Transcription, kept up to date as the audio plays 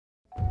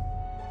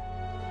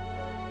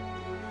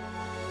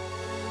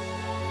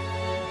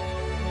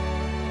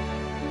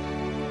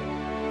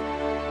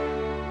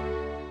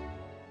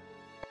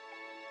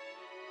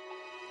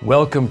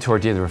Welcome to our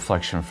daily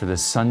reflection for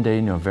this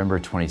Sunday,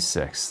 November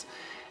 26th.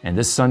 And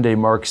this Sunday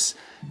marks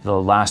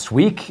the last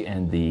week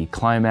and the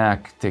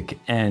climactic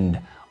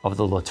end of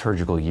the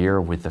liturgical year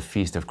with the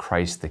Feast of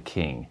Christ the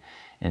King.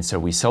 And so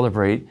we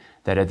celebrate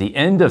that at the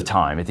end of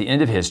time, at the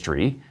end of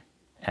history,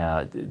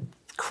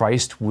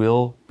 Christ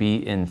will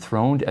be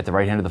enthroned at the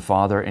right hand of the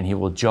Father, and he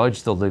will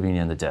judge the living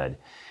and the dead.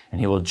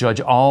 And he will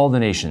judge all the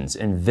nations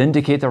and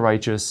vindicate the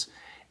righteous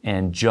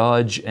and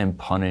judge and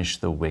punish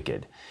the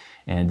wicked.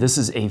 And this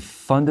is a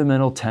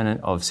fundamental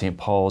tenet of St.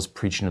 Paul's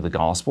preaching of the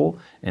gospel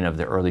and of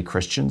the early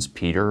Christians,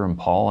 Peter and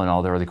Paul and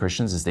all the early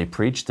Christians, as they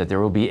preached that there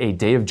will be a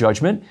day of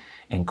judgment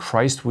and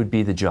Christ would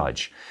be the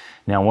judge.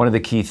 Now, one of the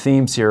key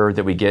themes here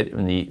that we get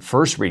in the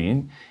first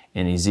reading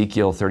in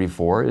Ezekiel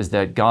 34 is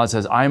that God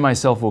says, I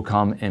myself will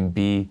come and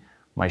be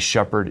my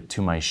shepherd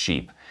to my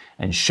sheep.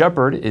 And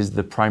shepherd is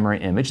the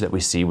primary image that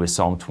we see with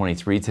Psalm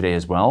 23 today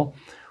as well,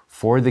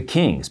 for the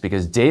kings,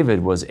 because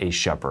David was a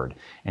shepherd,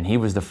 and he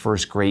was the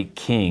first great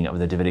king of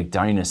the Davidic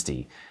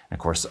dynasty. And of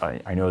course,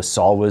 I know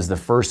Saul was the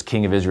first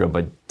king of Israel,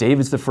 but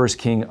David's the first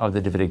king of the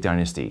Davidic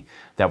dynasty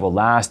that will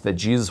last, that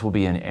Jesus will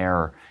be an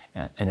heir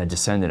and a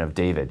descendant of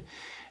David.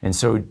 And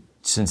so,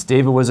 since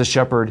David was a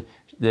shepherd,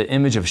 the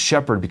image of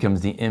shepherd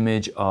becomes the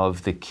image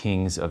of the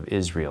kings of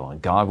Israel,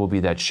 and God will be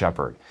that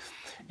shepherd.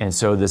 And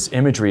so this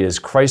imagery is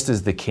Christ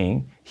is the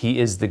king, he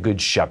is the good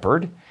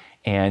shepherd,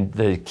 and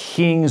the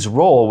king's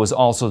role was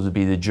also to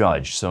be the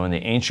judge. So in the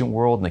ancient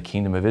world, in the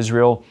kingdom of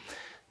Israel,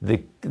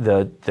 the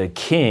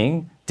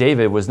king,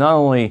 David, was not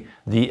only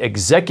the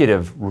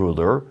executive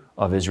ruler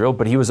of Israel,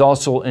 but he was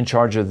also in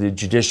charge of the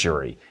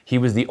judiciary. He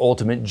was the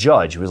ultimate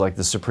judge. He was like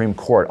the Supreme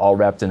Court, all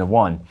wrapped into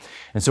one.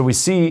 And so we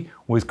see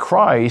with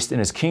Christ in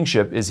his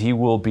kingship is he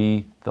will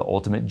be the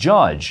ultimate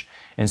judge.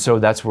 And so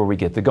that's where we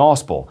get the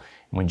gospel.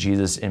 When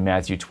Jesus in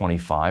Matthew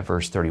 25,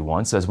 verse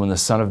 31 says, when the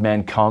Son of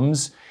Man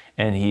comes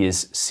and he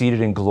is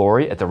seated in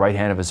glory at the right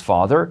hand of his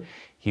Father,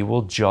 he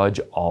will judge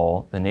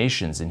all the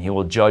nations, and he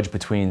will judge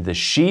between the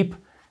sheep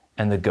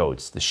and the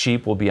goats. The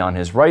sheep will be on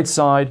his right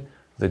side,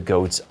 the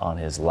goats on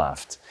his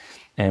left.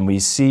 And we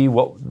see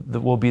what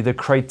will be the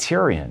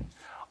criterion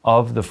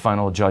of the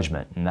final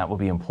judgment, and that will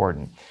be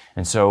important.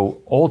 And so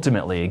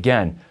ultimately,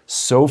 again,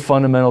 so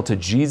fundamental to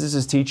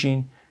Jesus'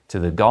 teaching, to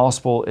the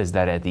gospel, is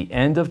that at the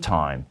end of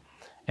time,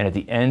 and at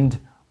the end,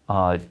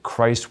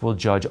 Christ will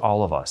judge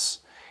all of us.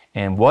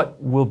 And what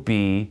will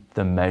be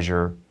the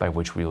measure by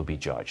which we will be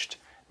judged?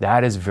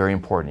 That is very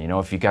important. You know,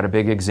 if you got a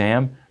big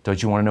exam,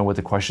 don't you want to know what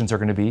the questions are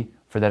going to be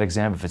for that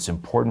exam? If it's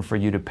important for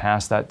you to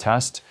pass that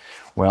test,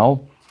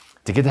 well,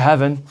 to get to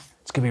heaven,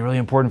 it's going to be really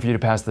important for you to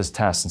pass this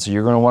test. And so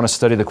you're going to want to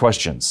study the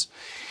questions.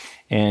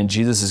 And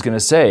Jesus is going to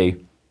say,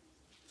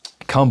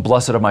 come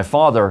blessed of my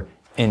Father,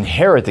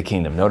 inherit the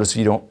kingdom. Notice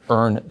you don't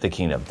earn the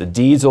kingdom. The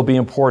deeds will be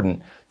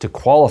important to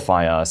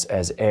qualify us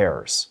as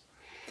heirs.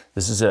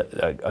 This is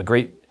a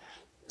great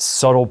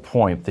subtle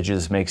point that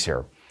Jesus makes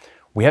here.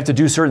 We have to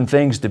do certain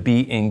things to be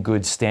in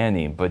good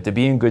standing, but to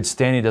be in good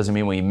standing doesn't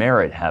mean we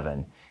merit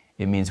heaven.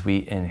 It means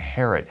we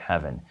inherit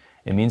heaven.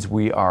 It means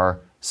we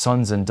are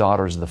sons and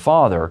daughters of the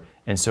Father,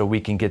 and so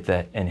we can get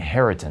the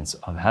inheritance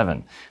of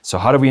heaven. So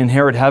how do we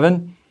inherit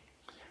heaven?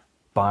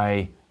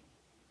 By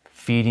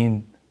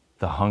feeding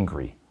the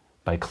hungry,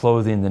 by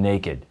clothing the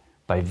naked,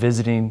 by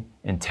visiting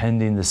and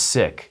tending the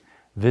sick,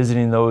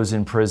 visiting those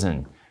in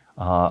prison,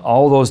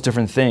 all those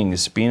different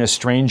things, being a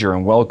stranger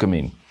and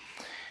welcoming.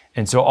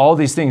 And so all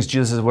these things,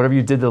 Jesus says, whatever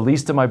you did the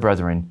least of my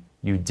brethren,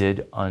 you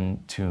did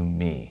unto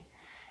me.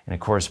 And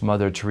of course,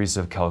 Mother Teresa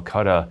of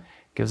Calcutta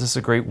gives us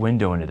a great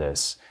window into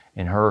this,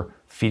 in her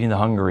feeding the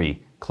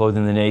hungry,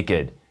 clothing the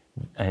naked,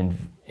 and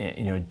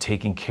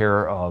taking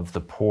care of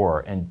the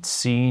poor, and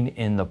seeing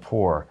in the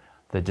poor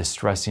the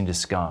distressing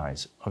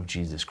disguise of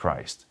Jesus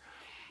Christ.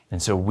 And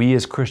so we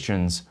as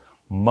Christians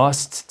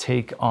must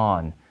take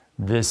on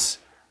this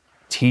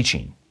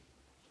teaching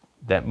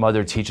that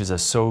Mother teaches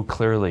us so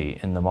clearly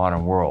in the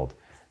modern world,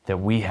 that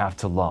we have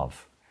to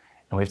love.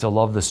 And we have to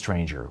love the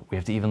stranger. We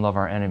have to even love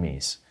our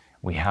enemies.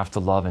 We have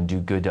to love and do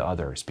good to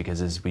others, because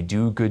as we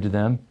do good to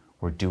them,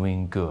 we're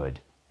doing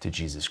good to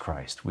Jesus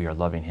Christ. We are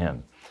loving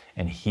him,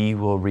 and he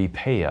will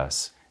repay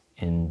us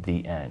in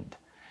the end.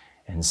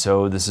 And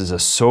so this is a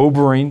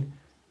sobering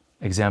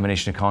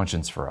examination of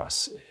conscience for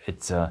us.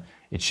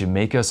 It should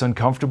make us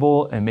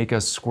uncomfortable and make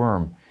us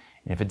squirm.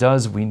 And if it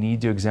does, we need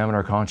to examine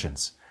our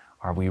conscience.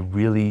 Are we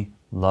really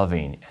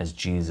loving as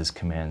Jesus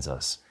commands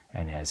us,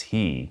 and as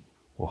he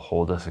will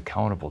hold us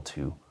accountable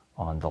to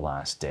on the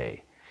last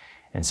day?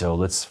 And so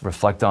let's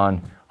reflect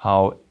on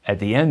how at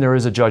the end there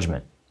is a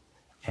judgment,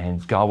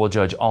 and God will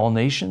judge all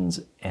nations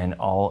and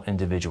all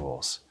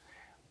individuals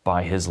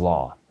by his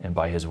law and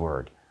by his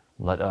word.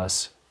 Let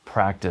us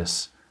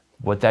practice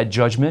what that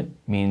judgment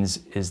means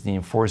is the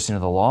enforcing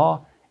of the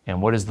law.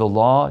 And what is the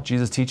law?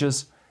 Jesus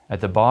teaches at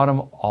the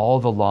bottom, all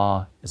the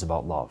law is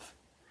about love.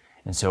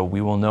 And so we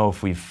will know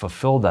if we've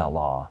fulfilled that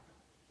law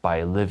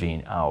by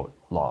living out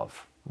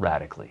love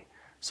radically.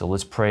 So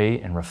let's pray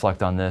and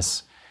reflect on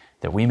this,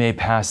 that we may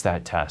pass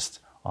that test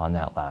on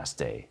that last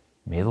day.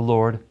 May the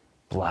Lord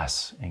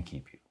bless and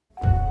keep you.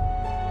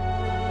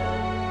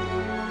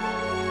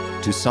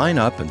 To sign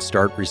up and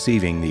start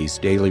receiving these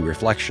daily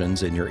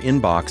reflections in your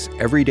inbox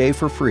every day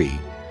for free,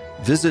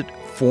 visit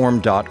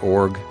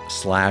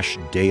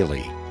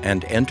formed.org/daily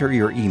and enter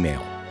your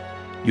email.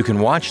 You can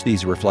watch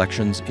these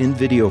reflections in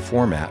video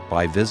format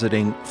by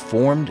visiting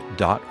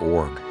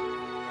formed.org.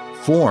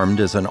 Formed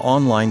is an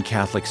online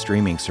Catholic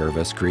streaming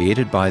service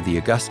created by the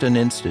Augustine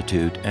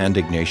Institute and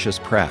Ignatius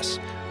Press,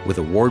 with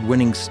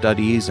award-winning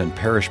studies and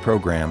parish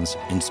programs,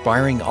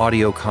 inspiring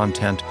audio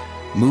content,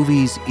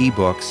 movies,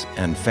 ebooks,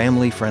 and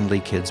family-friendly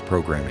kids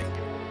programming.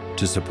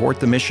 To support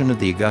the mission of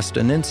the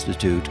Augustine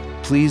Institute,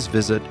 please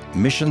visit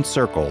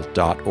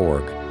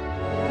missioncircle.org.